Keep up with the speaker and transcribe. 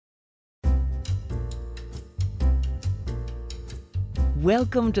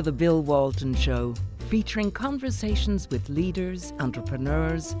Welcome to the Bill Walton Show, featuring conversations with leaders,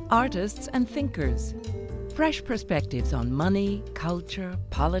 entrepreneurs, artists, and thinkers. Fresh perspectives on money, culture,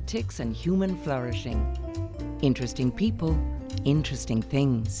 politics, and human flourishing. Interesting people, interesting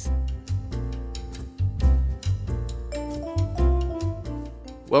things.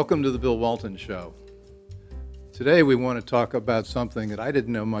 Welcome to the Bill Walton Show. Today we want to talk about something that I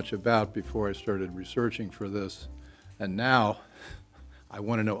didn't know much about before I started researching for this, and now I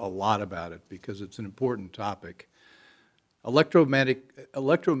want to know a lot about it because it's an important topic.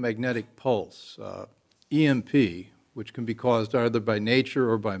 Electromagnetic pulse, EMP, which can be caused either by nature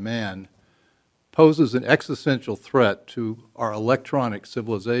or by man, poses an existential threat to our electronic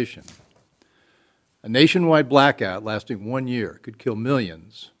civilization. A nationwide blackout lasting 1 year could kill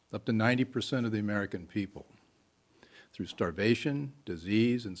millions, up to 90% of the American people, through starvation,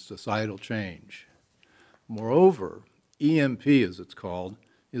 disease, and societal change. Moreover, EMP, as it's called,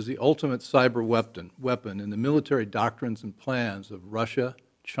 is the ultimate cyber weapon in the military doctrines and plans of Russia,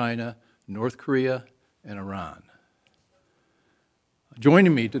 China, North Korea, and Iran.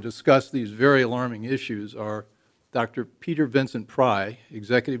 Joining me to discuss these very alarming issues are Dr. Vincent Pry,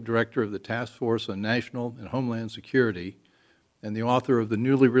 Executive Director of the Task Force on National and Homeland Security, and the author of the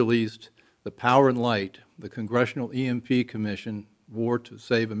newly released The Power and Light, the Congressional EMP Commission, War to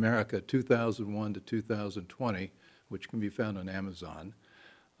Save America 2001 to 2020, which can be found on Amazon.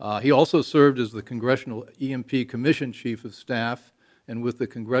 He also served as the Congressional EMP Commission Chief of Staff and with the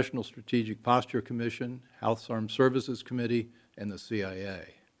Congressional Strategic Posture Commission, House Armed Services Committee, and the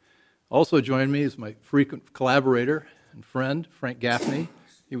CIA. Also joining me is my frequent collaborator and friend, Frank Gaffney.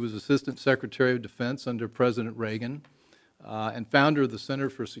 He was Assistant Secretary of Defense under President Reagan and founder of the Center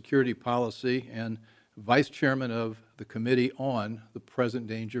for Security Policy and Vice Chairman of the Committee on the Present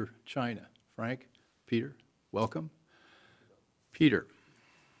Danger China. Frank, Peter, welcome. Peter,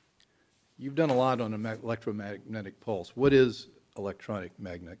 you've done a lot on electromagnetic pulse. What is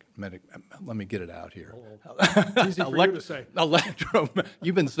electromagnetic? Let me get it out here. Easy for you to say.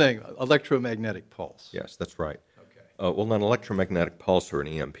 You've been saying electromagnetic pulse. Yes, that's right. Okay. Well, an electromagnetic pulse or an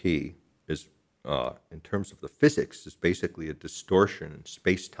EMP is, in terms of the physics, is basically a distortion in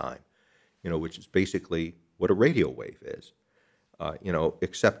space-time, which is basically what a radio wave is,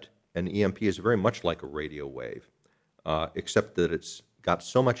 except an EMP is very much like a radio wave. Except that it's got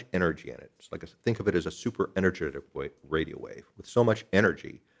so much energy in it. It's think of it as a super energetic radio wave with so much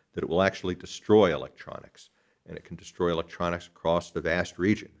energy that it will actually destroy electronics, and it can destroy electronics across the vast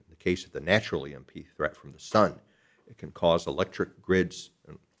region. In the case of the natural EMP threat from the sun, it can cause electric grids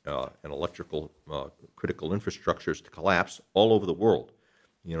and electrical critical infrastructures to collapse all over the world.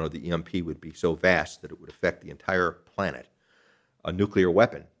 The EMP would be so vast that it would affect the entire planet. A nuclear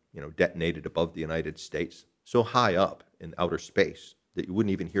weapon, detonated above the United States, so high up in outer space that you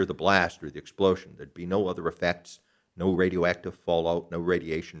wouldn't even hear the blast or the explosion. There'd be no other effects, no radioactive fallout, no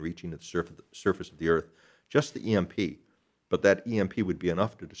radiation reaching the surface of the Earth, just the EMP. But that EMP would be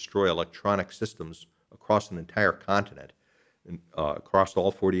enough to destroy electronic systems across an entire continent, across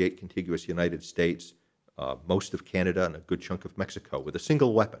all 48 contiguous United States, most of Canada, and a good chunk of Mexico with a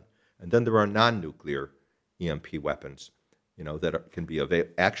single weapon. And then there are non-nuclear EMP weapons that can be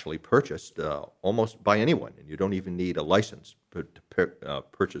actually purchased almost by anyone, and you don't even need a license to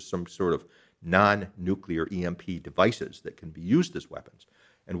purchase some sort of non-nuclear EMP devices that can be used as weapons.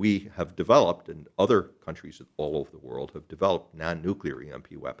 And we have developed, and other countries all over the world have developed non-nuclear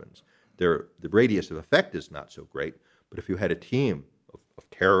EMP weapons. The radius of effect is not so great, but if you had a team of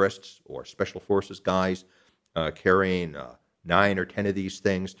terrorists or special forces guys carrying 9 or 10 of these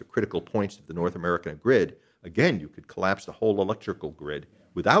things to critical points of the North American grid, again, you could collapse the whole electrical grid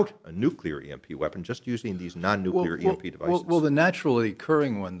without a nuclear EMP weapon, just using these non-nuclear EMP devices. Well, the naturally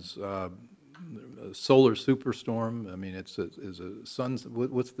occurring ones, solar superstorm, I mean, is a sun.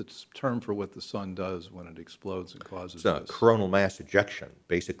 What's the term for what the sun does when it explodes and causes this? Coronal mass ejection.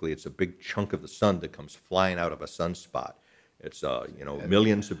 Basically, it's a big chunk of the sun that comes flying out of a sunspot. It's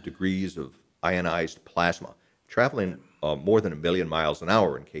millions of degrees of ionized plasma, traveling more than 1 million miles an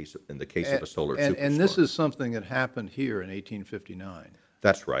hour in the case of a solar superstorm. And this is something that happened here in 1859.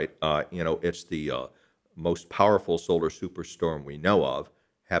 That's right. It's the most powerful solar superstorm we know of.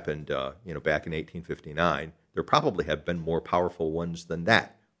 Happened, back in 1859. There probably have been more powerful ones than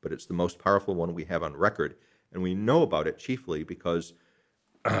that, but it's the most powerful one we have on record, and we know about it chiefly because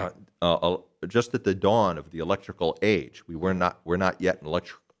just at the dawn of the electrical age, we're not yet an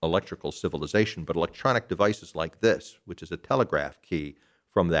electrical civilization, but electronic devices like this, which is a telegraph key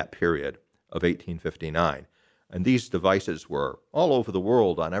from that period of 1859. And these devices were all over the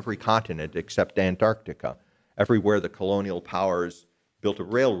world on every continent except Antarctica. Everywhere the colonial powers built a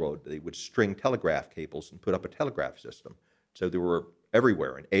railroad. They would string telegraph cables and put up a telegraph system. So they were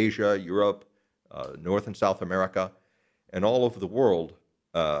everywhere in Asia, Europe, North and South America, and all over the world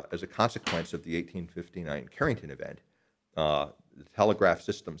as a consequence of the 1859 Carrington event. The telegraph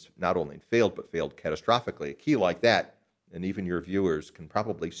systems not only failed, but failed catastrophically. A key like that, and even your viewers can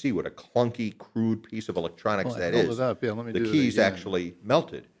probably see what a clunky, crude piece of electronics that is. The keys actually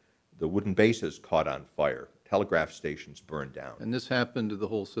melted. The wooden bases caught on fire. Telegraph stations burned down. And this happened to the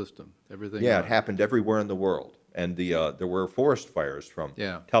whole system, everything? Yeah, it happened everywhere in the world. And there were forest fires from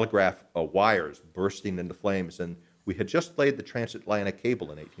telegraph wires bursting into flames. And we had just laid the transatlantic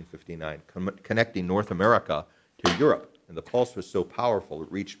cable in 1859, connecting North America to Europe. And the pulse was so powerful, it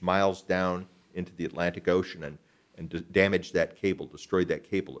reached miles down into the Atlantic Ocean and damaged that cable, destroyed that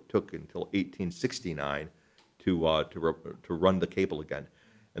cable. It took until 1869 to run the cable again.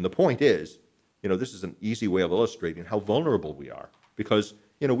 And the point is, this is an easy way of illustrating how vulnerable we are. Because,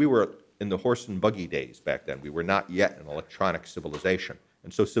 we were in the horse and buggy days back then. We were not yet an electronic civilization.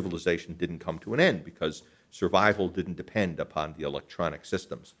 And so civilization didn't come to an end because survival didn't depend upon the electronic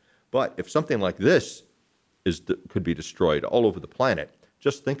systems. But if something like this could be destroyed all over the planet,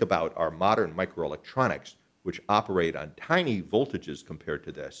 just think about our modern microelectronics, which operate on tiny voltages compared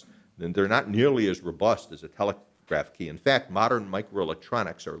to this. Then they're not nearly as robust as a telegraph key. In fact, modern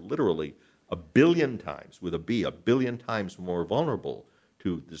microelectronics are literally a billion times, with a B, a billion times more vulnerable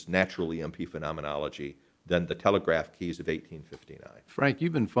to this natural EMP phenomenology than the telegraph keys of 1859. Frank,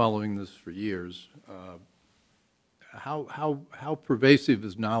 you've been following this for years. How pervasive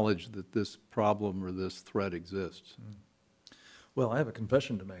is knowledge that this problem or this threat exists? Well, I have a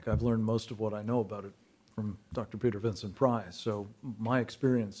confession to make. I've learned most of what I know about it from Dr. Peter Vincent Pry. So my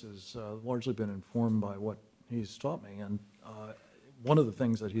experience has largely been informed by what he's taught me. And one of the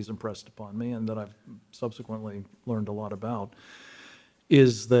things that he's impressed upon me and that I've subsequently learned a lot about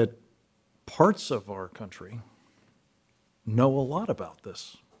is that parts of our country know a lot about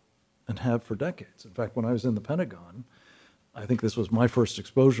this and have for decades. In fact, when I was in the Pentagon, I think this was my first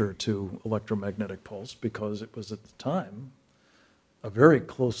exposure to electromagnetic pulse because it was at the time a very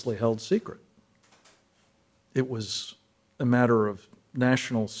closely held secret. It was a matter of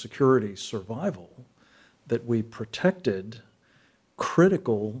national security survival that we protected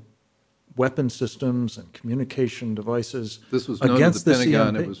critical weapon systems and communication devices this was known against at the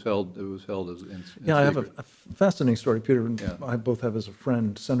Pentagon. EMP. It was held as in Yeah, I have secret. a fascinating story. Peter and I both have as a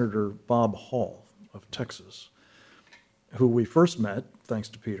friend Senator Bob Hall of Texas, who we first met, thanks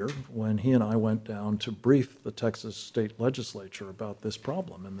to Peter, when he and I went down to brief the Texas state legislature about this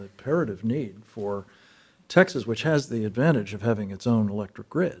problem and the imperative need for Texas, which has the advantage of having its own electric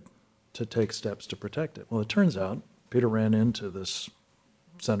grid, to take steps to protect it. Well, it turns out Peter ran into this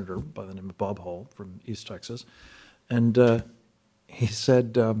senator by the name of Bob Hall from East Texas, and he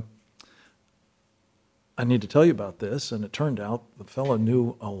said, I need to tell you about this. And it turned out the fellow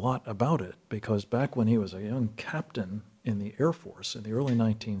knew a lot about it because back when he was a young captain in the Air Force in the early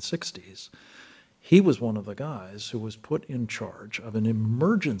 1960s, he was one of the guys who was put in charge of an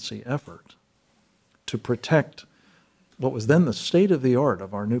emergency effort to protect what was then the state-of-the-art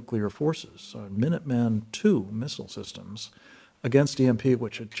of our nuclear forces, Minuteman II missile systems, against EMP,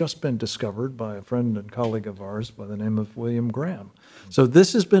 which had just been discovered by a friend and colleague of ours by the name of William Graham. So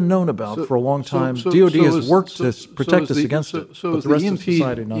this has been known about for a long time. DOD has worked to protect us against it, but the rest of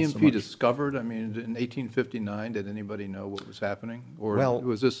society not so much. Discovered? I mean, in 1859, did anybody know what was happening? Or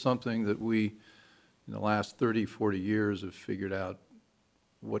was this something that we, in the last 30, 40 years, have figured out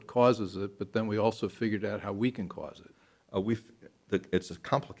what causes it, but then we also figured out how we can cause it? It's a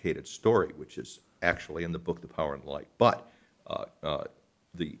complicated story, which is actually in the book, The Power and the Light. But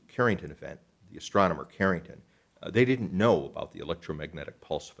the Carrington event, the astronomer Carrington, they didn't know about the electromagnetic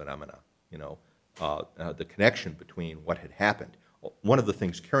pulse phenomena, the connection between what had happened. One of the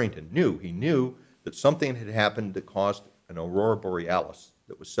things Carrington knew, he knew that something had happened that caused an aurora borealis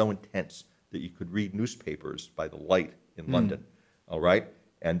that was so intense that you could read newspapers by the light in London, all right?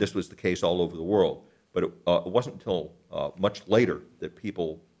 And this was the case all over the world. But it wasn't until much later that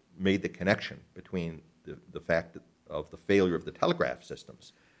people made the connection between the fact of the failure of the telegraph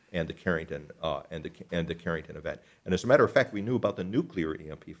systems and the Carrington and the Carrington event. And as a matter of fact, we knew about the nuclear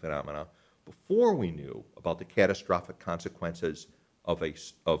EMP phenomena before we knew about the catastrophic consequences of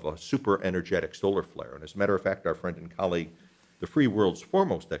a super energetic solar flare. And as a matter of fact, our friend and colleague, the free world's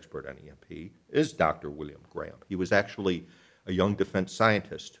foremost expert on EMP, is Dr. William Graham. He was actually a young defense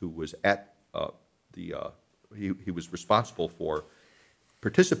scientist who was at he was responsible for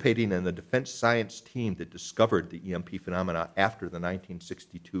participating in the defense science team that discovered the EMP phenomena after the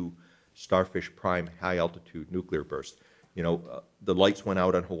 1962 Starfish Prime high-altitude nuclear burst. The lights went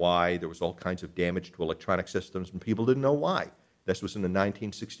out on Hawaii. There was all kinds of damage to electronic systems, and people didn't know why. This was in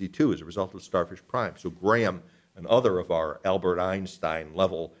 1962 as a result of starfish prime. So Graham and other of our Albert Einstein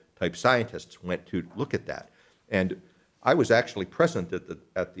level type scientists went to look at that. And I was actually present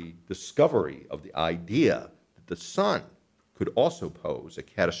at the discovery of the idea that the sun could also pose a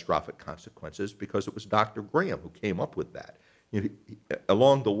catastrophic consequences, because it was Dr. Graham who came up with that.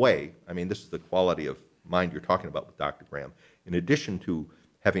 Along the way, I mean, this is the quality of mind you're talking about with Dr. Graham. In addition to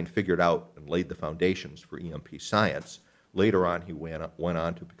having figured out and laid the foundations for EMP science, later on he went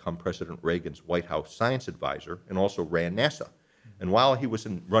on to become President Reagan's White House science advisor and also ran NASA. And while he was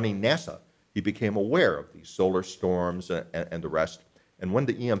running NASA, he became aware of these solar storms and the rest. And when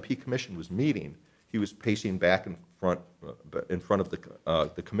the EMP Commission was meeting, he was pacing back in front of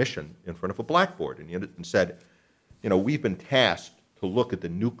the commission, in front of a blackboard, and said, we've been tasked to look at the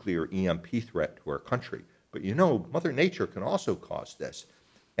nuclear EMP threat to our country, but Mother Nature can also cause this.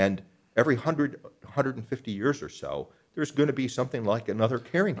 And every 150 years or so, there's going to be something like another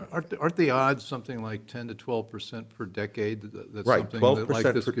Carrington. Aren't the odds something like 10 to 12% per decade? That's right, something 12% that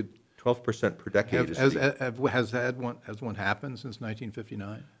like this could 12% per decade. Has one happened since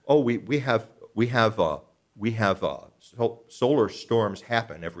 1959? Oh, we have solar storms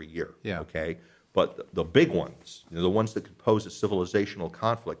happen every year. Yeah. Okay, but the big ones, the ones that could pose a civilizational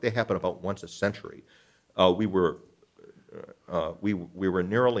conflict, they happen about once a century. We were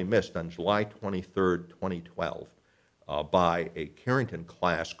narrowly missed on July 23rd, 2012, by a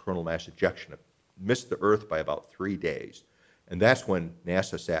Carrington-class coronal mass ejection. It missed the Earth by about 3 days. And that's when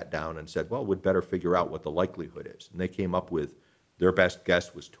NASA sat down and said, well, we'd better figure out what the likelihood is. And they came up with, their best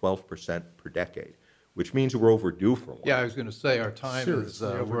guess was 12% per decade, which means we're overdue for one. Yeah, I was going to say our time is,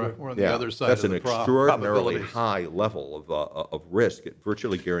 we're on the other side that's of the an extraordinarily probabilities. high level of risk. It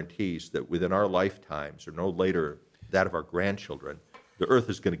virtually guarantees that within our lifetimes, or no later that of our grandchildren, the Earth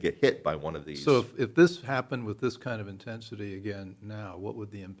is going to get hit by one of these. So if this happened with this kind of intensity again now, what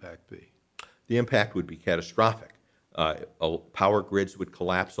would the impact be? The impact would be catastrophic. Power grids would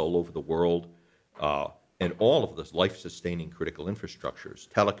collapse all over the world, and all of the life-sustaining critical infrastructures,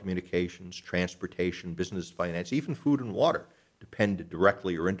 telecommunications, transportation, business, finance, even food and water, depend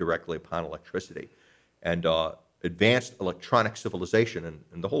directly or indirectly upon electricity. And advanced electronic civilization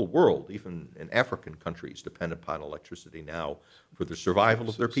in the whole world, even in African countries, depend upon electricity now for the survival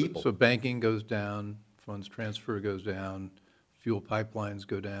of their people. So banking goes down, funds transfer goes down, fuel pipelines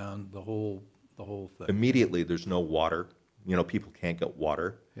go down, the whole thing. Immediately, there's no water. People can't get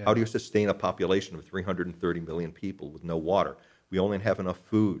water. Yeah. How do you sustain a population of 330 million people with no water? We only have enough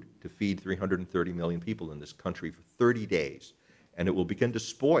food to feed 330 million people in this country for 30 days, and it will begin to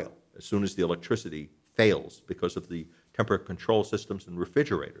spoil as soon as the electricity fails because of the temperature control systems and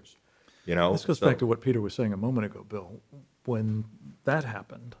refrigerators. This goes back to what Peter was saying a moment ago, Bill. When that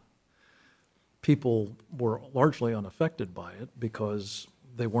happened, people were largely unaffected by it because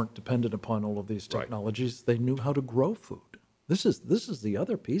they weren't dependent upon all of these technologies. Right. They knew how to grow food. This is the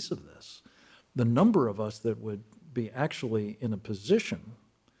other piece of this. The number of us that would be actually in a position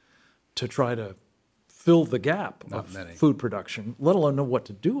to try to fill the gap of food production, let alone know what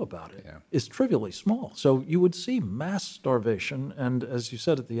to do about it, is trivially small. So you would see mass starvation, and as you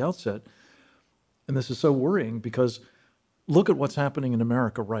said at the outset, and this is so worrying because look at what's happening in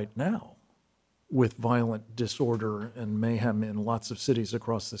America right now with violent disorder and mayhem in lots of cities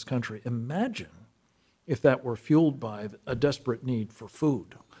across this country. Imagine if that were fueled by a desperate need for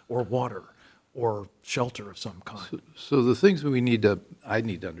food or water or shelter of some kind. So the things I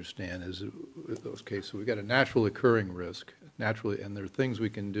need to understand is, in those cases, we've got a natural occurring risk, and there are things we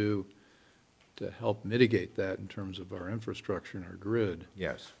can do to help mitigate that in terms of our infrastructure and our grid.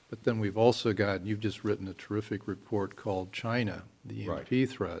 Yes. But then we've also got, you've just written a terrific report called China, the EMP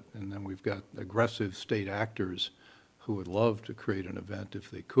threat, and then we've got aggressive state actors who would love to create an event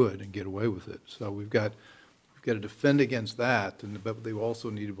if they could and get away with it. So we've got to defend against that, but they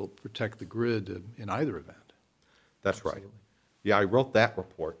also need to protect the grid in either event. That's right. Yeah, I wrote that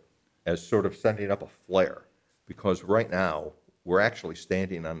report as sort of sending up a flare, because right now we're actually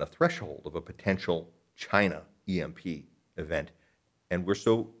standing on the threshold of a potential China EMP event, and we're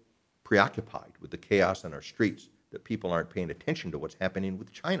so preoccupied with the chaos on our streets that people aren't paying attention to what's happening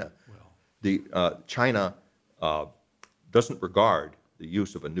with China. China doesn't regard the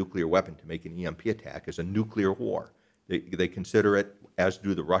use of a nuclear weapon to make an EMP attack as a nuclear war. They consider it, as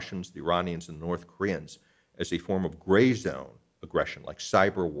do the Russians, the Iranians, and the North Koreans, as a form of gray zone aggression, like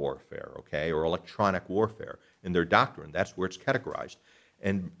cyber warfare, or electronic warfare. In their doctrine, that's where it's categorized.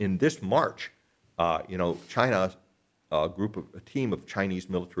 And in this March, China, a team of Chinese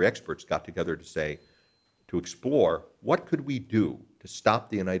military experts got together to to explore what could we do to stop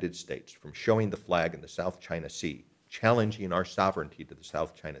the United States from showing the flag in the South China Sea, challenging our sovereignty to the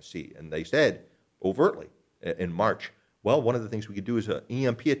South China Sea. And they said overtly in March, well, one of the things we could do is an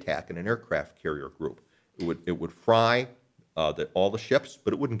EMP attack in an aircraft carrier group. It would fry all the ships,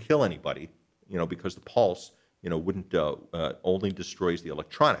 but it wouldn't kill anybody, because the pulse, wouldn't only destroys the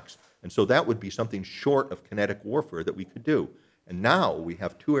electronics. And so that would be something short of kinetic warfare that we could do. And now we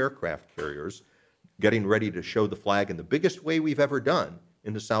have 2 aircraft carriers getting ready to show the flag in the biggest way we've ever done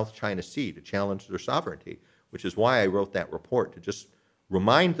in the South China Sea to challenge their sovereignty, which is why I wrote that report, to just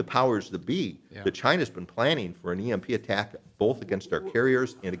remind the powers that be that China's been planning for an EMP attack both against our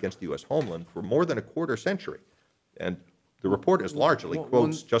carriers and against the U.S. homeland for more than a quarter century. And the report is largely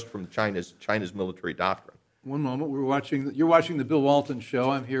quotes just from China's military doctrine. One moment, you're watching the Bill Walton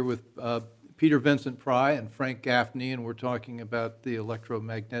Show. I'm here with Peter Vincent Pry and Frank Gaffney, and we're talking about the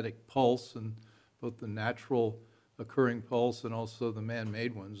electromagnetic pulse, and both the natural occurring pulse and also the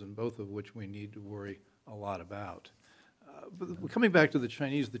man-made ones, and both of which we need to worry a lot about. But coming back to the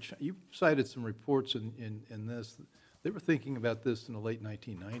Chinese, you cited some reports in this. They were thinking about this in the late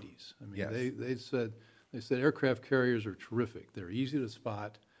 1990s. I mean, Yes. they said aircraft carriers are terrific. They're easy to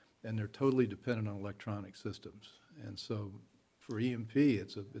spot, and they're totally dependent on electronic systems. And so for EMP,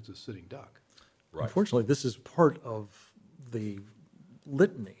 it's a sitting duck. Right. Unfortunately, this is part of the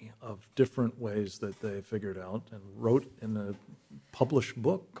litany of different ways that they figured out and wrote in a published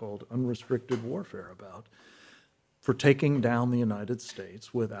book called Unrestricted Warfare about, for taking down the United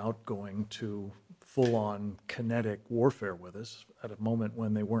States without going to full-on kinetic warfare with us at a moment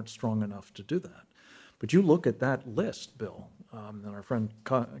when they weren't strong enough to do that. But you look at that list, Bill, and our friend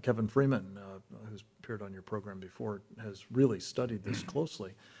Kevin Freeman, who's appeared on your program before, has really studied this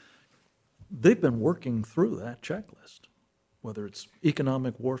closely. They've been working through that checklist, whether it's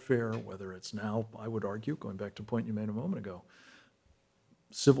economic warfare, whether it's now, I would argue, going back to a point you made a moment ago,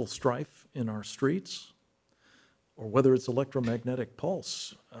 civil strife in our streets, or whether it's electromagnetic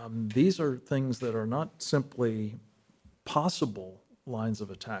pulse. These are things that are not simply possible lines of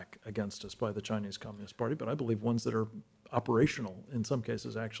attack against us by the Chinese Communist Party, but I believe ones that are operational, in some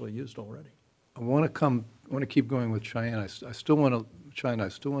cases actually used already. I want to keep going with China. I still want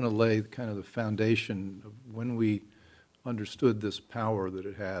to lay kind of the foundation of when we understood this power that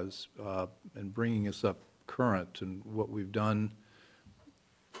it has, and bringing us up current and what we've done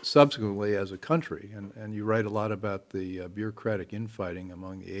subsequently as a country. And you write a lot about the bureaucratic infighting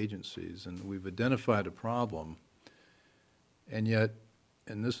among the agencies, and we've identified a problem, and yet,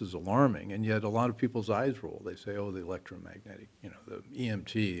 and this is alarming, and yet a lot of people's eyes roll. They say, oh, the electromagnetic, the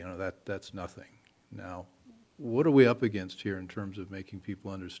EMT, that's nothing. Now, what are we up against here in terms of making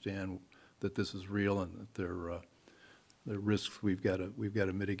people understand that this is real and that there are risks we've got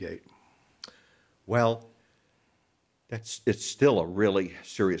to mitigate? Well, it's still a really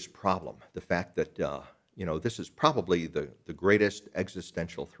serious problem. The fact that this is probably the greatest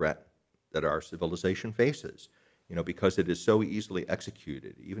existential threat that our civilization faces. Because it is so easily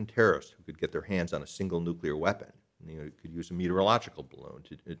executed. Even terrorists who could get their hands on a single nuclear weapon, could use a meteorological balloon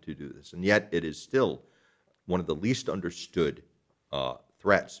to do this. And yet it is still one of the least understood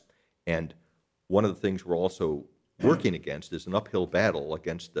threats. And one of the things we're also working against is an uphill battle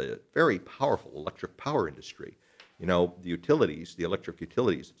against the very powerful electric power industry. The utilities, the electric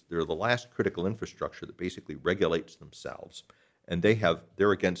utilities, they're the last critical infrastructure that basically regulates themselves. And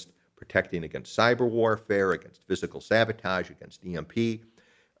they're protecting against cyber warfare, against physical sabotage, against EMP.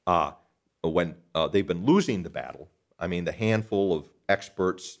 When they've been losing the battle, the handful of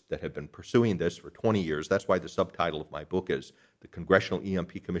experts that have been pursuing this for 20 years, that's why the subtitle of my book is The Congressional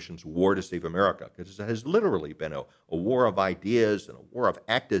EMP Commission's War to Save America, because it has literally been a war of ideas and a war of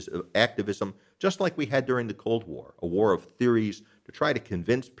activism, just like we had during the Cold War, a war of theories to try to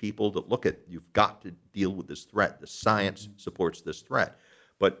convince people that, you've got to deal with this threat. The science supports this threat.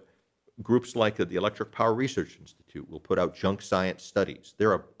 But groups like the Electric Power Research Institute will put out junk science studies.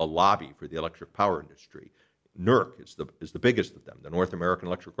 They're a lobby for the electric power industry. NERC is the biggest of them, the North American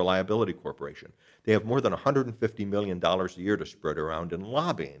Electric Reliability Corporation. They have more than $150 million a year to spread around in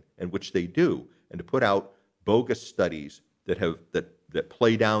lobbying, and which they do, and to put out bogus studies that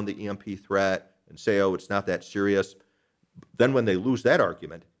play down the EMP threat and say, oh, it's not that serious. Then when they lose that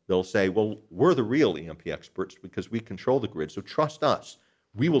argument, they'll say, well, we're the real EMP experts because we control the grid, so trust us.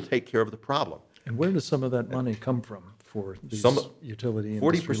 We will take care of the problem. And where does some of that money come from for these utility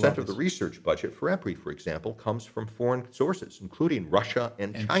industry 40% of the research budget for EPRI, for example, comes from foreign sources, including Russia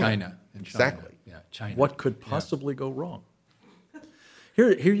and China. Exactly. Yeah, China. What could possibly go wrong?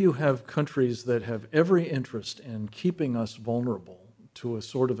 Here you have countries that have every interest in keeping us vulnerable to a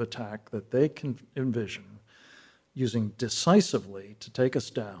sort of attack that they can envision using decisively to take us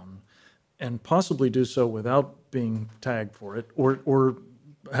down, and possibly do so without being tagged for it or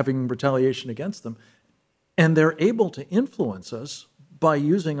having retaliation against them. And they're able to influence us by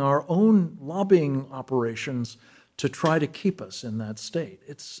using our own lobbying operations to try to keep us in that state.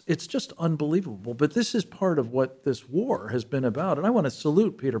 It's just unbelievable. But this is part of what this war has been about. And I want to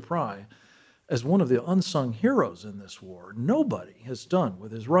salute Peter Pry as one of the unsung heroes in this war. Nobody has done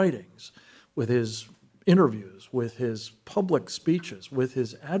with his writings, with his interviews, with his public speeches, with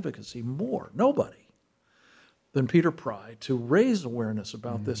his advocacy more, nobody, than Peter Pry to raise awareness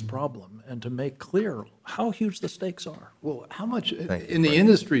about this problem and to make clear how huge the stakes are. Well, how much, Thank you, in the Frank.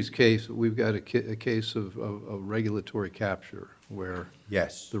 industry's case, we've got a case of regulatory capture where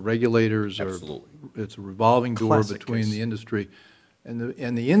Yes. the regulators Absolutely. it's a revolving door Classic between case. the industry.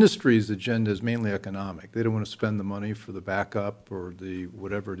 And the industry's agenda is mainly economic. They don't want to spend the money for the backup or the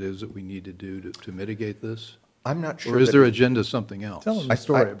whatever it is that we need to do to mitigate this. I'm not sure. Or is that- their agenda something else? Tell them the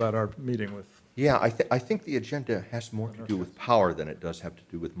story about our meeting with. Yeah, I think the agenda has more to do with power than it does have to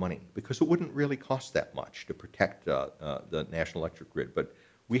do with money, because it wouldn't really cost that much to protect the National Electric Grid. But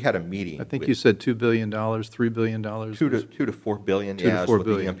we had a meeting. I think with you said $2 billion, $3 billion. $2 to $4 billion. 2 to Yeah, is 4 what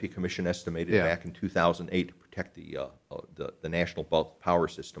the billion. EMP Commission estimated Yeah. back in 2008 to protect the national bulk power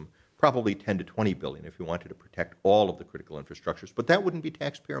system. Probably 10 to 20 billion if you wanted to protect all of the critical infrastructures. But that wouldn't be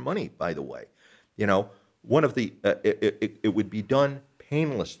taxpayer money, by the way. You know, one of the it would be done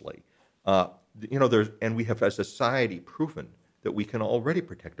painlessly. You know, and we have as a society proven that we can already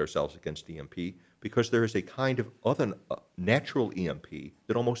protect ourselves against EMP because there is a kind of other natural EMP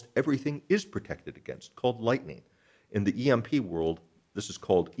that almost everything is protected against, called lightning. In the EMP world, this is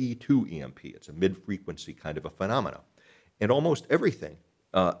called E2 EMP. It's a mid-frequency kind of a phenomena. And almost everything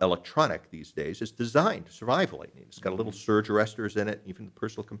electronic these days is designed to survive lightning. It's got a little surge arresters in it, even the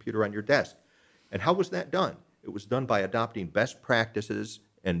personal computer on your desk. And how was that done? It was done by adopting best practices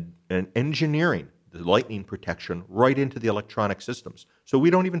and engineering the lightning protection right into the electronic systems. So we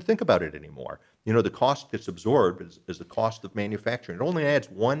don't even think about it anymore. You know, the cost gets absorbed as the cost of manufacturing. It only adds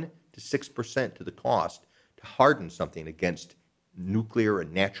 1 to 6% to the cost to harden something against nuclear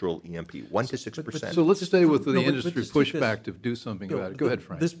and natural EMP, 1 to 6%. So let's stay with the No, but industry just take this. pushback to do something about it. Go ahead,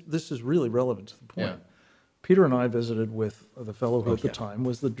 Frank. This is really relevant to the point. Yeah. Peter and I visited with the fellow who at the time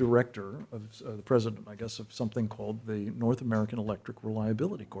was the director of, the president, I guess, of something called the North American Electric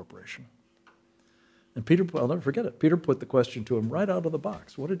Reliability Corporation. And Peter, I'll never forget it, Peter put the question to him right out of the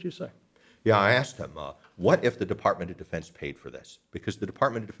box. What did you say? Yeah, I asked him, what if the Department of Defense paid for this? Because the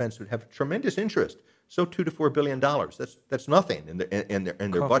Department of Defense would have tremendous interest. So $2 to $4 billion, that's nothing in their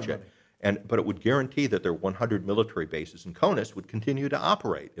Coffee budget. money. But it would guarantee that their 100 military bases in CONUS would continue to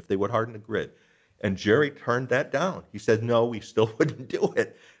operate if they would harden the grid. And Jerry turned that down. He said, no, we still wouldn't do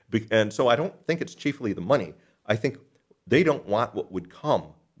it. And so I don't think it's chiefly the money. I think they don't want what would come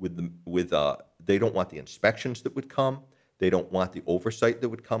they don't want the inspections that would come. They don't want the oversight that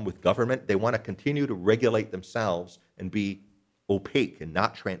would come with government. They want to continue to regulate themselves and be opaque and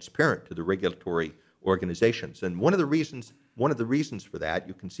not transparent to the regulatory organizations. And one of the reasons for that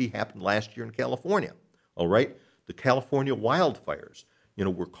you can see happened last year in California. All right, the California wildfires, you know,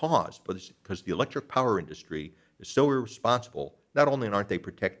 were caused because the electric power industry is so irresponsible. Not only aren't they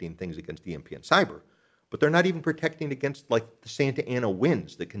protecting things against EMP and cyber, but they're not even protecting against like the Santa Ana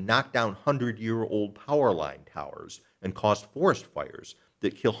winds that can knock down 100-year-old power line towers and cause forest fires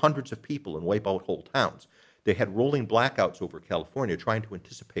that kill hundreds of people and wipe out whole towns. They had rolling blackouts over California trying to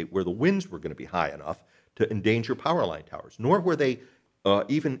anticipate where the winds were going to be high enough to endanger power line towers. Nor were they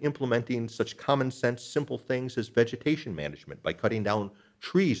even implementing such common sense, simple things as vegetation management by cutting down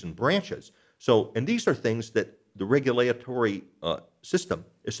trees and branches. So, and these are things that the regulatory system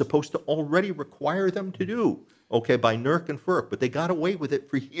is supposed to already require them to do, okay, by NERC and FERC, but they got away with it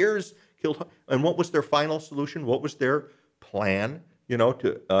for years. And what was their final solution? What was their plan? Their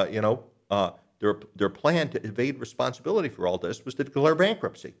plan to evade responsibility for all this was to declare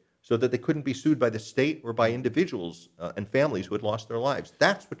bankruptcy so that they couldn't be sued by the state or by individuals and families who had lost their lives.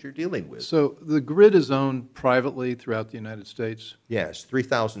 That's what you're dealing with. So the grid is owned privately throughout the United States? Yes,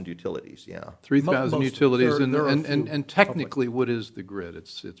 3,000 utilities, yeah. 3,000 Most- utilities, there are a few and technically, what is the grid?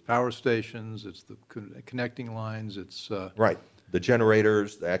 It's power stations, it's the connecting lines, it's... Right. The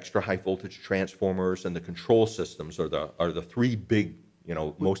generators, the extra high voltage transformers, and the control systems are the three big,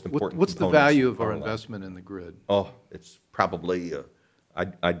 most important What's the components value of power our line. investment in the grid? Oh, it's probably,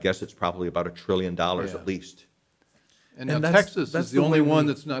 I'd guess it's probably about $1 trillion Yeah. at least. And And now that's- Texas that's is the the only way one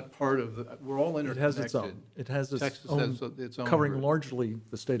we- that's not part of the, we're all It interconnected. has its own. It has its Texas own, has its own covering grid. largely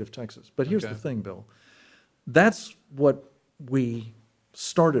the state of Texas. But here's Okay. the thing, Bill. That's what we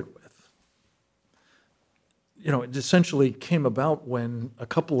started with. it essentially came about when a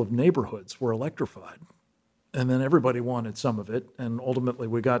couple of neighborhoods were electrified. And then everybody wanted some of it, and ultimately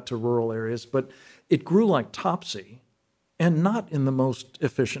we got to rural areas. But it grew like topsy, and not in the most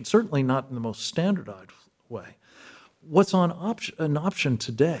efficient, certainly not in the most standardized way. What's an option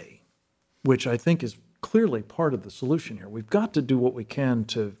today, which I think is clearly part of the solution here, we've got to do what we can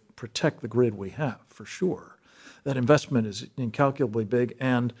to protect the grid we have, for sure. That investment is incalculably big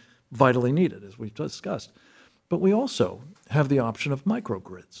and vitally needed, as we've discussed. But we also have the option of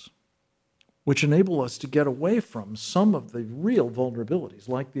microgrids, which enable us to get away from some of the real vulnerabilities,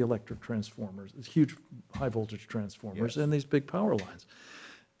 like the electric transformers, these huge high-voltage transformers, and these big power lines.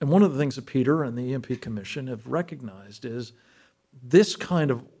 And one of the things that Peter and the EMP Commission have recognized is this kind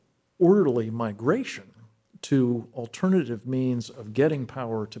of orderly migration to alternative means of getting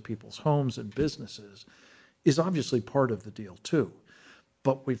power to people's homes and businesses is obviously part of the deal too.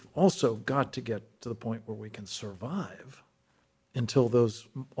 But we've also got to get to the point where we can survive until those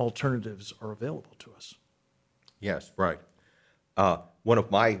alternatives are available to us. Yes, right. One of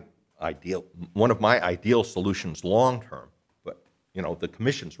my ideal solutions long term, but the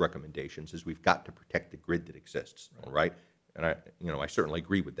Commission's recommendations is we've got to protect the grid that exists. All right, and I certainly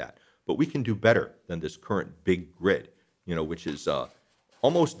agree with that. But we can do better than this current big grid, which is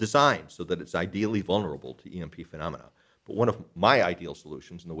almost designed so that it's ideally vulnerable to EMP phenomena. But one of my ideal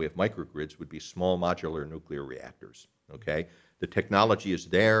solutions in the way of microgrids would be small modular nuclear reactors. Okay, the technology is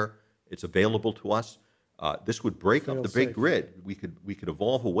there; it's available to us. This would break up the big grid. We could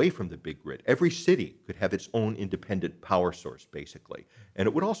evolve away from the big grid. Every city could have its own independent power source, basically, and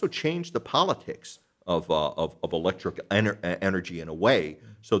it would also change the politics of electric energy in a way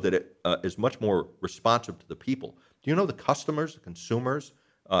so that it is much more responsive to the people. Do you know the customers, the consumers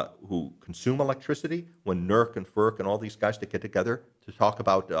who consume electricity when NERC and FERC and all these guys to get together to talk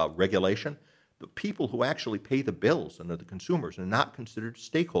about regulation? The people who actually pay the bills and are the consumers are not considered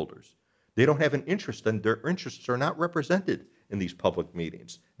stakeholders. They don't have an interest, and their interests are not represented in these public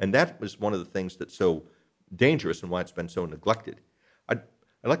meetings. And that was one of the things that's so dangerous and why it's been so neglected. I'd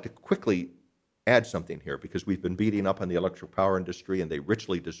like to quickly add something here, because we've been beating up on the electric power industry, and they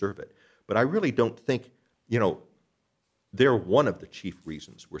richly deserve it. But I really don't think, they're one of the chief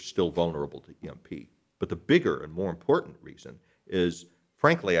reasons we're still vulnerable to EMP. But the bigger and more important reason is,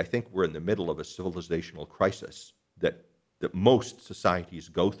 frankly, I think we're in the middle of a civilizational crisis that most societies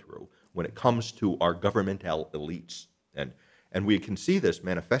go through when it comes to our governmental elites. And we can see this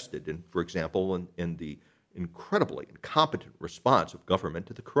manifested in, for example, in the incredibly incompetent response of government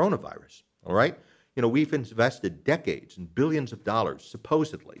to the coronavirus. All right? We've invested decades and billions of dollars,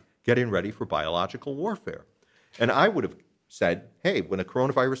 supposedly, getting ready for biological warfare. And I would have said, hey, when a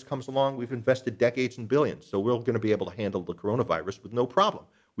coronavirus comes along, we've invested decades and billions, so we're going to be able to handle the coronavirus with no problem.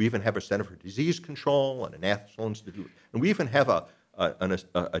 We even have a Center for Disease Control and a National Institute, and we even have an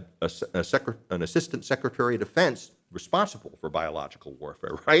Assistant Secretary of Defense responsible for biological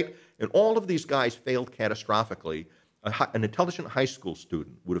warfare, right? And all of these guys failed catastrophically. An intelligent high school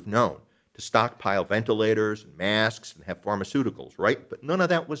student would have known to stockpile ventilators and masks and have pharmaceuticals, right? But none of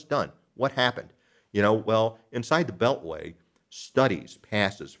that was done. What happened? Well, inside the Beltway, studies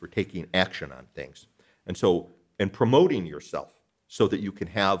passes for taking action on things. And promoting yourself so that you can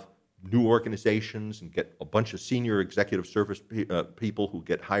have new organizations and get a bunch of senior executive service people who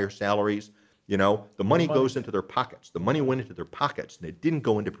get higher salaries. The money goes into their pockets. The money went into their pockets, and it didn't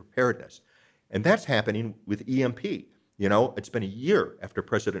go into preparedness. And that's happening with EMP. It's been a year after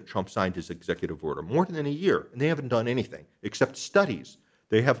President Trump signed his executive order, more than a year, and they haven't done anything except studies.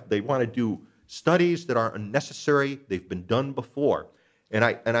 They want to do studies that are unnecessary. They've been done before. And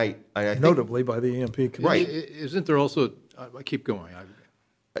I think, notably by the EMP Commission. Right. Isn't there also, I keep going.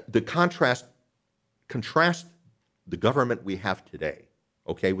 The contrast the government we have today,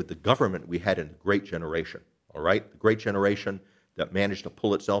 okay, with the government we had in the Great Generation, all right? The Great Generation that managed to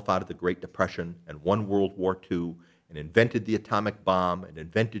pull itself out of the Great Depression and won World War II and invented the atomic bomb and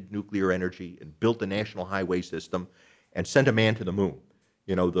invented nuclear energy and built the national highway system and sent a man to the moon.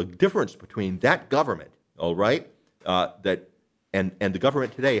 The difference between that government, all right, and the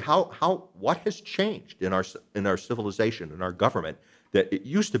government today, what has changed in our civilization, in our government, that it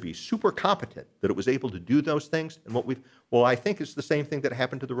used to be super competent, that it was able to do those things, and I think it's the same thing that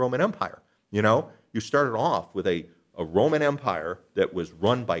happened to the Roman Empire. You started off with a Roman Empire that was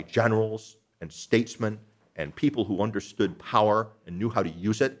run by generals and statesmen and people who understood power and knew how to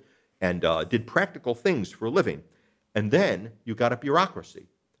use it and did practical things for a living. And then you got a bureaucracy.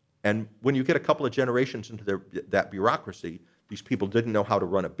 And when you get a couple of generations into that bureaucracy, these people didn't know how to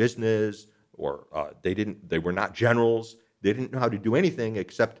run a business, or they were not generals. They didn't know how to do anything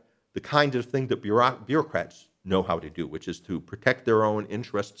except the kind of thing that bureaucrats know how to do, which is to protect their own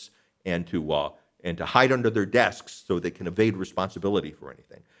interests and to hide under their desks so they can evade responsibility for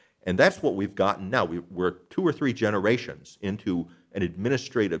anything. And that's what we've gotten now. We're 2 or 3 generations into an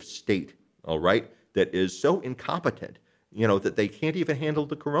administrative state, all right, that is so incompetent, that they can't even handle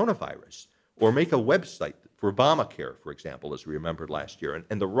the coronavirus or make a website for Obamacare, for example, as we remembered last year.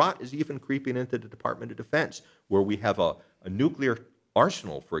 And the rot is even creeping into the Department of Defense, where we have a nuclear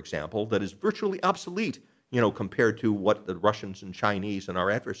arsenal, for example, that is virtually obsolete, compared to what the Russians and Chinese and our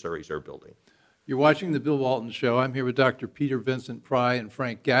adversaries are building. You're watching The Bill Walton Show. I'm here with Dr. Peter Vincent Pry and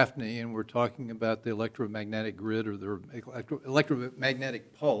Frank Gaffney, and we're talking about the electromagnetic grid, or the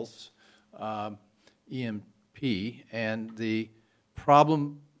electromagnetic pulse, EMP, and the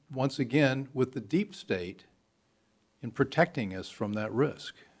problem, once again, with the deep state in protecting us from that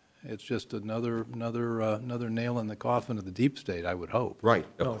risk. It's just another nail in the coffin of the deep state, I would hope. Right,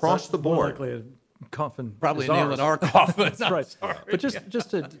 No, across it's the more board. likely a coffin Probably is a nail ours. in our coffin. That's right. Sorry. But just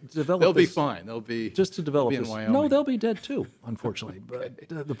to develop They'll be this, fine. They'll be just to develop be in this. Wyoming. No, they'll be dead too, unfortunately. But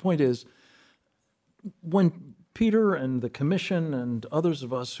the point is, when Peter and the commission and others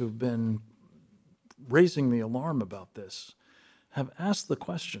of us who've been raising the alarm about this have asked the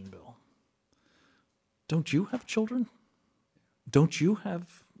question, Bill, don't you have children? Don't you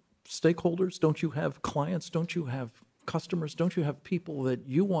have stakeholders? Don't you have clients? Don't you have customers? Don't you have people that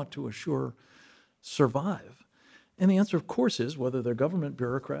you want to assure survive? And the answer, of course, is whether they're government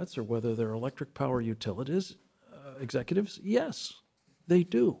bureaucrats or whether they're electric power utilities executives, yes, they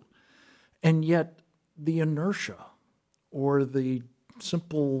do. And yet the inertia or the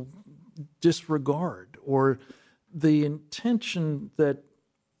simple disregard or the intention that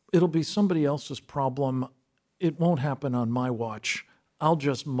it'll be somebody else's problem, it won't happen on my watch, I'll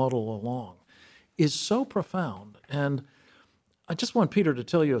just muddle along, is so profound. And I just want Peter to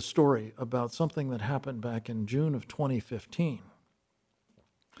tell you a story about something that happened back in June of 2015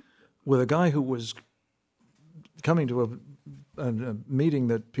 with a guy who was coming to a meeting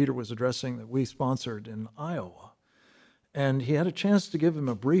that Peter was addressing that we sponsored in Iowa. And he had a chance to give him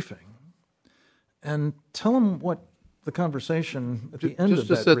a briefing and tell him what the conversation at the end Just of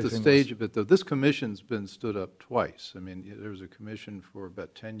to that set the briefing stage was. a bit, though, this commission's been stood up twice. I mean, there was a commission for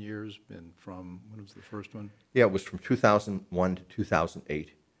about 10 years, been from, when was the first one? Yeah, it was from 2001 to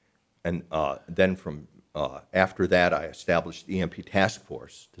 2008. And then from after that, I established the EMP task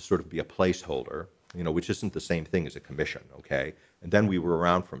force to sort of be a placeholder, which isn't the same thing as a commission, okay? And then we were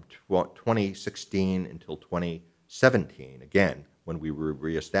around from 2016 until 2017, again, when we were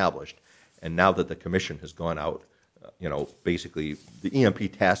reestablished. And now that the commission has gone out, basically the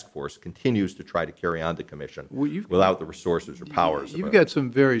EMP task force continues to try to carry on the commission without the resources or powers. You've got some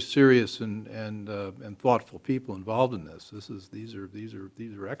very serious and thoughtful people involved in this. These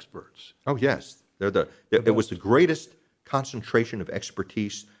are experts. Oh yes, it was the greatest concentration of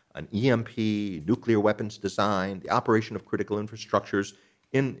expertise on EMP, nuclear weapons design, the operation of critical infrastructures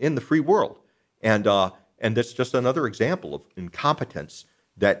in the free world, and that's just another example of incompetence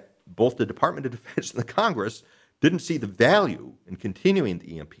that both the Department of Defense and the Congress didn't see the value in continuing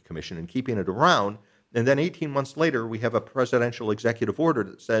the EMP Commission and keeping it around. And then 18 months later, we have a presidential executive order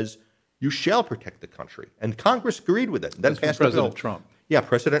that says, you shall protect the country. And Congress agreed with it. And then That's from passed the bill. President Trump. Yeah,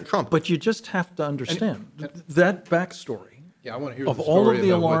 President Trump. But you just have to understand that backstory Yeah, I want to hear of the all story of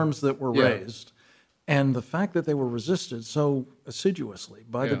the about what- alarms that were Yeah. raised and the fact that they were resisted so assiduously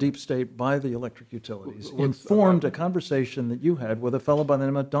by the Yeah. deep state, by the electric utilities, What's- informed a conversation that you had with a fellow by the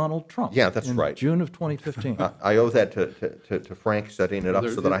name of Donald Trump. Yeah, that's in right. June of 2015. I owe that to Frank setting it up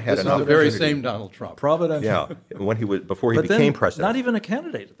so that I had This an is the very opportunity. same Donald Trump. Providential. Yeah, when he was before he But became then president. not even a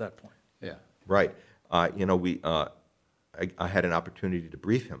candidate at that point. Yeah. Right. I had an opportunity to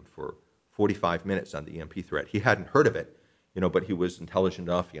brief him for 45 minutes on the EMP threat. He hadn't heard of it, but he was intelligent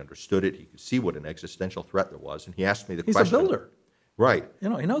enough. He understood it. He could see what an existential threat there was. And he asked me the He's question. a builder. Right. He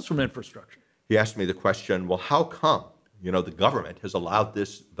knows from infrastructure. He asked me the question, well, how come, the government has allowed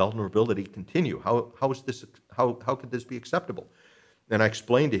this vulnerability to continue? How could this be acceptable? And I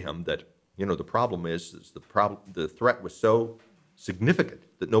explained to him that, the problem is the threat was so significant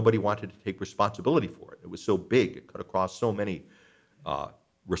that nobody wanted to take responsibility for it. It was so big, it cut across so many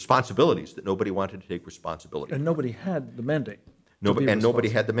responsibilities that nobody wanted to take responsibility. And nobody had the mandate. Nobody responsible.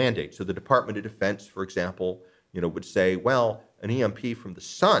 had the mandate. So the Department of Defense, for example, would say, well, an EMP from the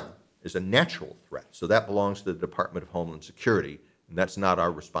sun is a natural threat, so that belongs to the Department of Homeland Security, and that's not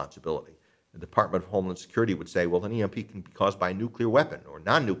our responsibility. The Department of Homeland Security would say, well, an EMP can be caused by a nuclear weapon or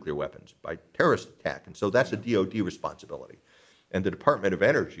non-nuclear weapons, by terrorist attack, and so that's a DoD responsibility. And the Department of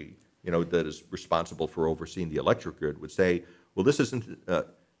Energy, that is responsible for overseeing the electric grid, would say, well, this isn't,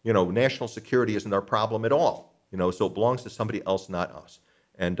 national security isn't our problem at all. so it belongs to somebody else, not us.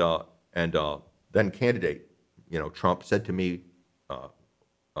 And then candidate, Trump said to me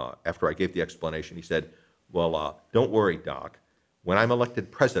after I gave the explanation, he said, well, don't worry, Doc. When I'm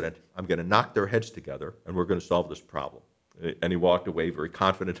elected president, I'm going to knock their heads together, and we're going to solve this problem. And he walked away very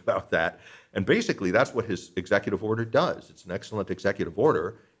confident about that. And basically, that's what his executive order does. It's an excellent executive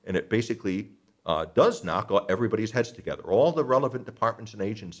order, and it basically does knock everybody's heads together. All the relevant departments and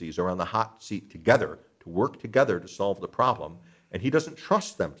agencies are on the hot seat together to work together to solve the problem, and he doesn't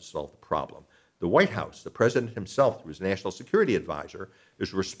trust them to solve the problem. The White House, the president himself, through his national security advisor,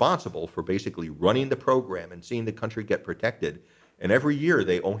 is responsible for basically running the program and seeing the country get protected. And every year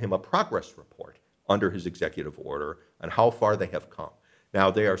they owe him a progress report under his executive order on how far they have come. Now,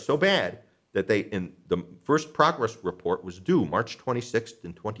 they are so bad that in the first progress report was due March 26th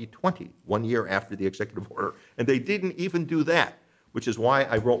in 2020, 1 year after the executive order, and they didn't even do that, which is why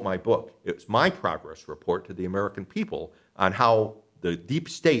I wrote my book. It's my progress report to the American people on how the deep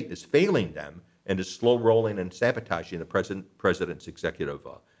state is failing them and is slow rolling and sabotaging the president's executive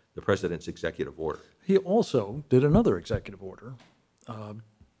order. He also did another executive order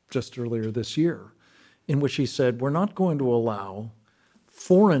just earlier this year, in which he said, we're not going to allow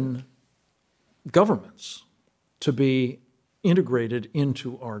foreign governments to be integrated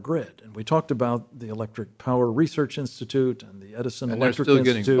into our grid. And we talked about the Electric Power Research Institute and the Edison Electric Institute.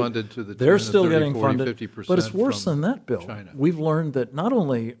 They're still getting funded to the They're tune of still 30, getting 40, funded. 50% But it's worse from than that, Bill. China. We've learned that not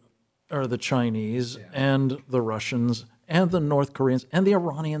only are the Chinese and the Russians and the North Koreans and the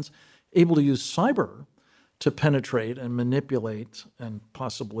Iranians able to use cyber to penetrate and manipulate and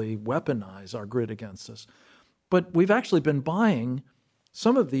possibly weaponize our grid against us, but we've actually been buying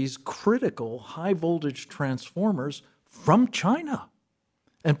some of these critical high-voltage transformers from China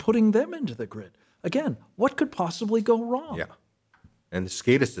and putting them into the grid. Again, what could possibly go wrong? Yeah, and the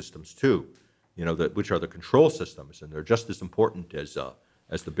SCADA systems too, which are the control systems, and they're just as important as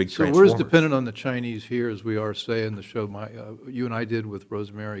the big So transformers. we're as dependent on the Chinese here as we are, say, in the show you and I did with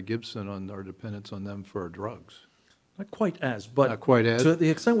Rosemary Gibson on our dependence on them for our drugs. Not quite as, but Not quite as. to the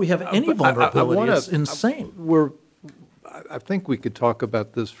extent we have any vulnerability, it's insane. I think we could talk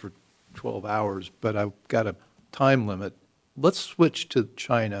about this for 12 hours, but I've got a time limit. Let's switch to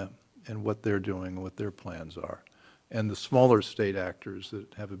China and what they're doing and what their plans are, and the smaller state actors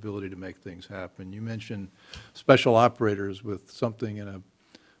that have ability to make things happen. You mentioned special operators with something in a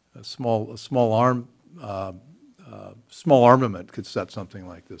small armament could set something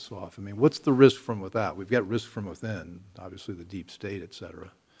like this off. I mean, what's the risk from without? We've got risk from within, obviously the deep state, et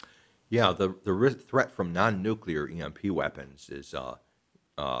cetera. Yeah, the threat from non-nuclear EMP weapons is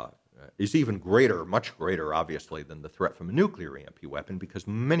even greater, much greater, obviously, than the threat from a nuclear EMP weapon, because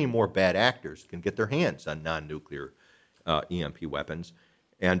many more bad actors can get their hands on non-nuclear EMP weapons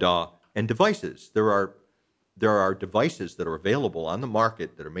and devices. There are devices that are available on the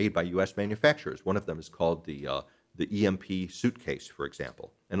market that are made by U.S. manufacturers. One of them is called the EMP suitcase, for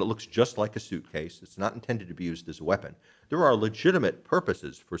example, and it looks just like a suitcase. It's not intended to be used as a weapon. There are legitimate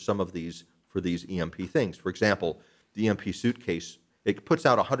purposes for some of these EMP things. For example, the EMP suitcase, it puts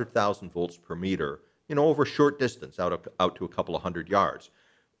out 100,000 volts per meter, over a short distance, out to a couple of hundred yards,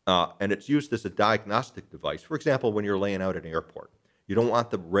 and it's used as a diagnostic device. For example, when you're laying out at an airport, you don't want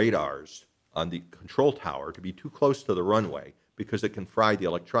the radars on the control tower to be too close to the runway because it can fry the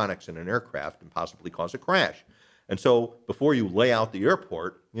electronics in an aircraft and possibly cause a crash. And so before you lay out the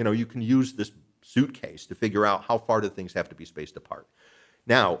airport, you can use this suitcase to figure out how far do things have to be spaced apart.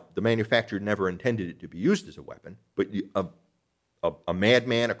 Now, the manufacturer never intended it to be used as a weapon, but a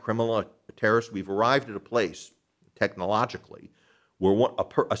madman, a criminal, a terrorist, we've arrived at a place technologically where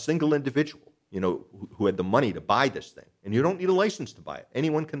a single individual, who had the money to buy this thing, and you don't need a license to buy it.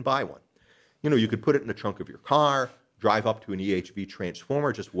 Anyone can buy one. You could put it in the trunk of your car, drive up to an EHV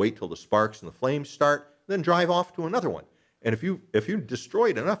transformer, just wait till the sparks and the flames start, then drive off to another one. And if you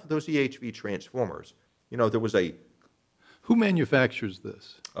destroyed enough of those EHV transformers, there was a... Who manufactures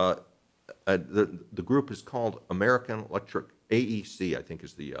this? The group is called American Electric, AEC, I think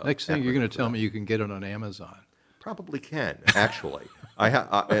is the... Next thing you're going to tell me you can get it on Amazon. Probably can, actually.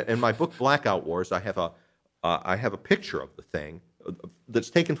 In my book Blackout Wars, I have a picture of the thing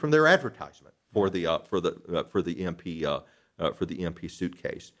that's taken from their advertisement for the EMP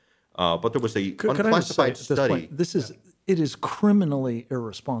suitcase. But there was a unclassified study. It is criminally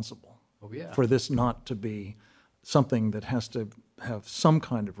irresponsible for this not to be something that has to have some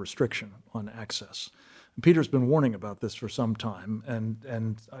kind of restriction on access. And Peter's been warning about this for some time,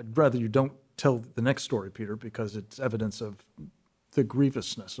 and I'd rather you don't tell the next story, Peter, because it's evidence of the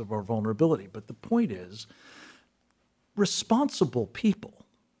grievousness of our vulnerability. But the point is, responsible people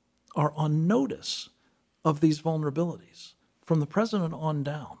are on notice of these vulnerabilities, from the president on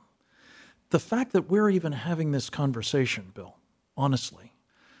down. The fact that we're even having this conversation, Bill, honestly,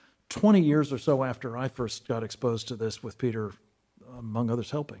 20 years or so after I first got exposed to this with Peter, among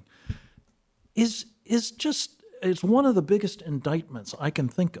others helping, is just, it's one of the biggest indictments I can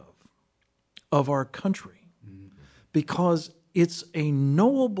think of our country, because it's a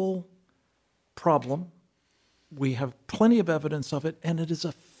knowable problem. We have plenty of evidence of it, and it is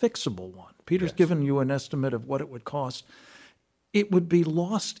a fixable one. Peter's given you an estimate of what it would cost. It would be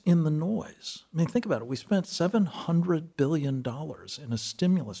lost in the noise. I mean, think about it. We spent $700 billion in a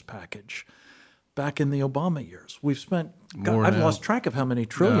stimulus package back in the Obama years. We've spent, More I've now. lost track of how many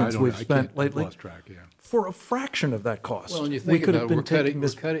trillions we've spent lately. I've lost track, yeah. For a fraction of that cost. Well, and you we think could about have it, been taking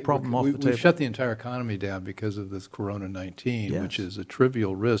this problem off the table. We've shut the entire economy down because of this Corona-19, which Yes. is a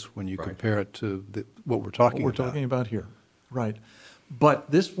trivial risk when you compare it to what we're talking What we're talking about here, right.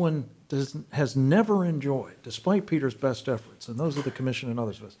 But this one has never enjoyed, despite Peter's best efforts, and those of the commission and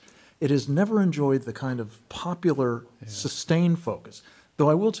others of us, it has never enjoyed the kind of popular, sustained focus. Though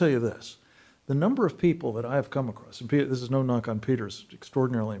I will tell you this, the number of people that I have come across, and Peter, this is no knock on Peter's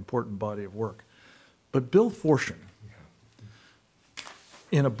extraordinarily important body of work, but Bill Fortune,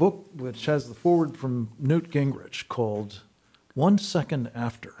 in a book which has the foreword from Newt Gingrich called 1 Second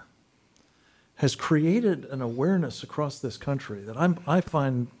After, has created an awareness across this country that I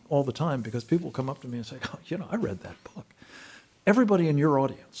find all the time, because people come up to me and say, oh, you know, I read that book. Everybody in your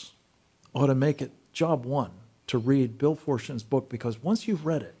audience ought to make it job one to read Bill Fortune's book, because once you've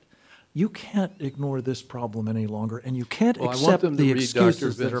read it, you can't ignore this problem any longer, and you can't Well, I want accept them to the read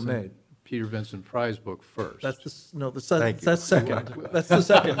excuses that are made. Peter Vincent Pry's book first. That's Thank you. that's second. That's the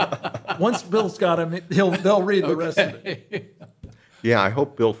second. Once Bill's got him, they'll read the rest of it. Yeah, I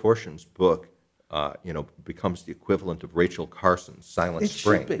hope Bill Fortune's book, becomes the equivalent of Rachel Carson's Silent It should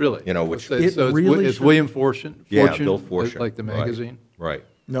Spring. be. Really? You know, which So It it's really it's should- William Fortune? Yeah, Fortune, Bill Fortune. like the magazine? Right.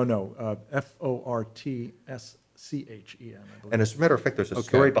 No, Fortschchen, I believe. And as a matter of fact, there's a Okay.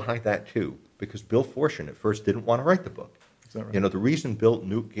 story behind that too, because Bill Fortune at first didn't want to write the book. Is that right? You know, the reason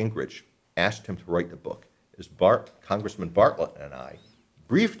Newt Gingrich asked him to write the book is Congressman Bartlett and I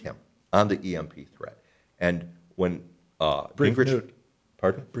briefed him on the EMP threat. And when Briefed Gingrich, Newt.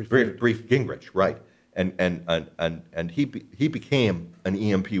 pardon, Briefed Newt. briefed Gingrich, right? And he became an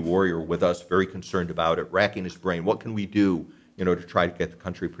EMP warrior with us, very concerned about it, racking his brain. What can we do, to try to get the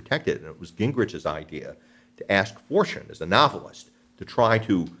country protected? And it was Gingrich's idea to ask Fortune, as a novelist, to try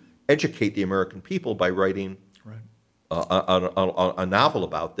to educate the American people by writing a novel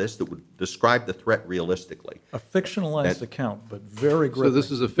about this that would describe the threat realistically. A fictionalized account, but very So gripping. this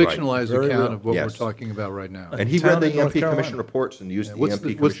is a fictionalized Very account real. of what we're Yes. talking about right now. And he town read the in North EMP Carolina. Commission reports and used the What's EMP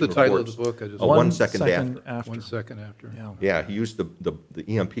the Commission title of reports. the book? I just- 1 Second After. After. 1 second after. Yeah. Yeah, he used the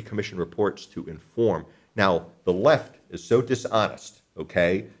EMP Commission reports to inform. Now, the left is so dishonest,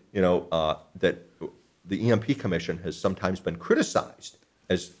 okay, that the EMP Commission has sometimes been criticized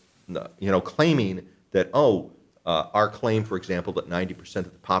as, claiming that, our claim, for example, that 90%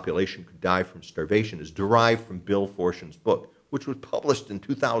 of the population could die from starvation is derived from Bill Fortune's book, which was published in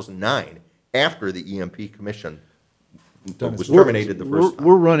 2009 after the EMP Commission was terminated the first time.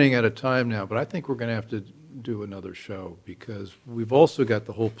 We're running out of time now, but I think we're going to have to do another show, because we've also got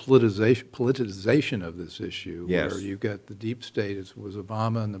the whole politicization of this issue. Yes. Where you've got the deep state, it was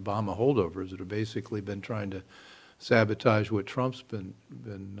Obama and the Obama holdovers that have basically been trying to sabotage what Trump's been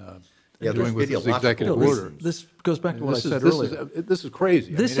Yeah, doing there's with his ideological executive Bill, order. This goes back to what I said this earlier. This is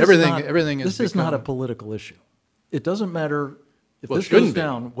crazy. This I mean, is everything not, is this is not a become- political issue. It doesn't matter if Well, it this goes shouldn't be.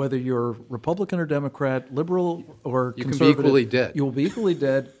 down, whether you're Republican or Democrat, liberal or You can be conservative. equally dead. You will be equally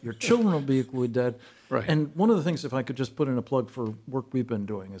dead. Your children will be equally dead. Right. And one of the things, if I could just put in a plug for work we've been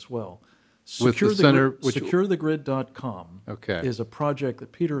doing as well, With the center, which- SecureTheGrid.com Okay. is a project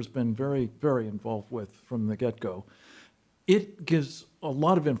that Peter has been very, very involved with from the get-go. It gives a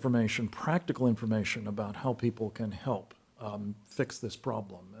lot of information, practical information about how people can help fix this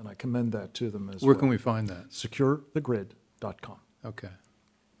problem, and I commend that to them as well. Where can we find that? SecureTheGrid.com. Okay.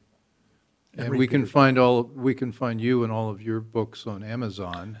 And And read we can Peter's find you and all of your books on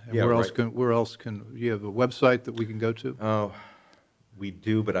Amazon. And Yeah, where else can, you have a website that we can go to? Oh, we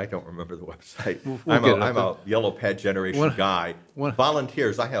do, but I don't remember the website. We'll get it I'm up a yellow pad generation One- guy. one-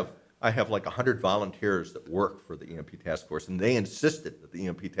 Volunteers, I have like 100 volunteers that work for the EMP task force, and they insisted that the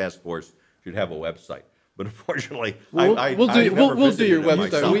EMP task force should have a website. But unfortunately, We'll I've do never we'll do visited your it website.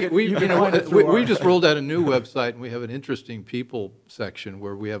 myself. You can find it through We our- just rolled out a new website, and we have an interesting people section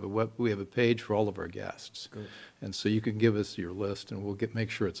where we have a page for all of our guests. And so you can give us your list, and we'll make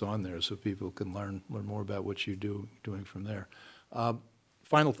sure it's on there so people can learn more about what you doing from there.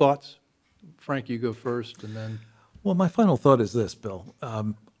 Final thoughts? Frank, you go first, and then... Well, my final thought is this, Bill.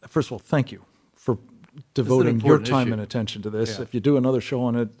 First of all, thank you for devoting your important time issue. and attention to this. Yeah. If you do another show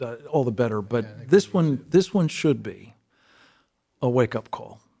on it, all the better. But this one should be a wake-up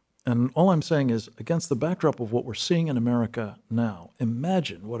call. And all I'm saying is, against the backdrop of what we're seeing in America now,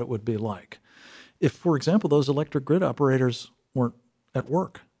 imagine what it would be like if, for example, those electric grid operators weren't at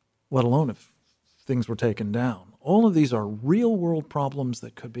work, let alone if things were taken down. All of these are real-world problems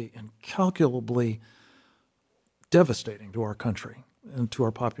that could be incalculably devastating to our country and to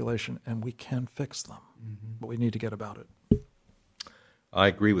our population, and we can fix them. But we need to get about it. I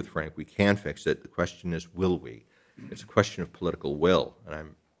agree with Frank. We can fix it. The question is, will we? It's a question of political will,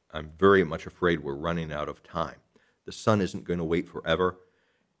 and I'm very much afraid we're running out of time. The sun isn't going to wait forever.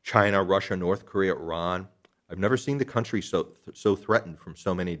 China, Russia, North Korea, Iran. I've never seen the country so threatened from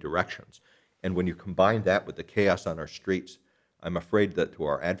so many directions. And when you combine that with the chaos on our streets, I'm afraid that to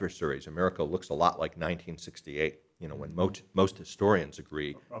our adversaries, America looks a lot like 1968. You know, when most historians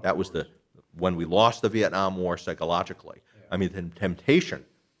agree that was when we lost the Vietnam War psychologically. I mean, the temptation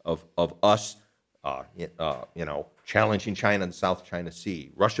of us, challenging China in the South China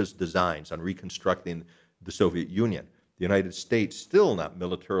Sea, Russia's designs on reconstructing the Soviet Union, the United States still not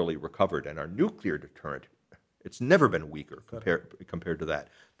militarily recovered, and our nuclear deterrent, it's never been weaker compared to that.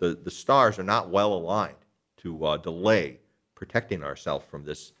 The stars are not well aligned to delay protecting ourselves from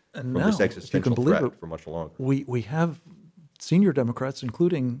this existential threat for much longer. We have senior Democrats,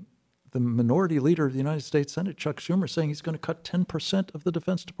 including the minority leader of the United States Senate, Chuck Schumer, saying he's going to cut 10% of the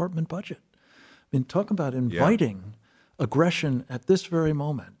Defense Department budget. I mean, talk about inviting aggression at this very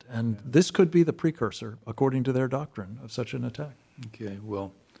moment. And this could be the precursor, according to their doctrine, of such an attack. Okay,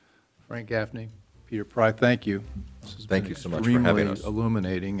 well, Frank Gaffney, Peter Pry, thank you. Thank you so much for having us. Extremely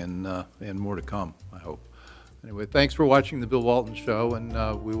illuminating, and more to come, I hope. Anyway, thanks for watching The Bill Walton Show, and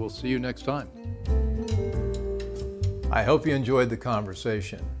we will see you next time. I hope you enjoyed the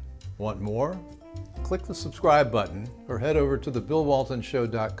conversation. Want more? Click the subscribe button or head over to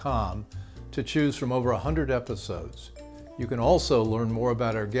thebillwaltonshow.com to choose from over 100 episodes. You can also learn more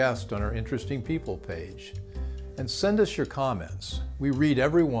about our guest on our Interesting People page. And send us your comments. We read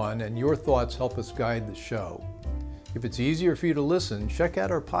every one, and your thoughts help us guide the show. If it's easier for you to listen, check out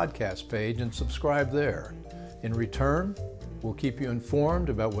our podcast page and subscribe there. In return, we'll keep you informed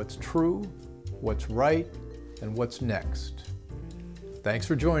about what's true, what's right, and what's next. Thanks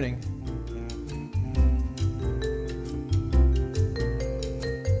for joining.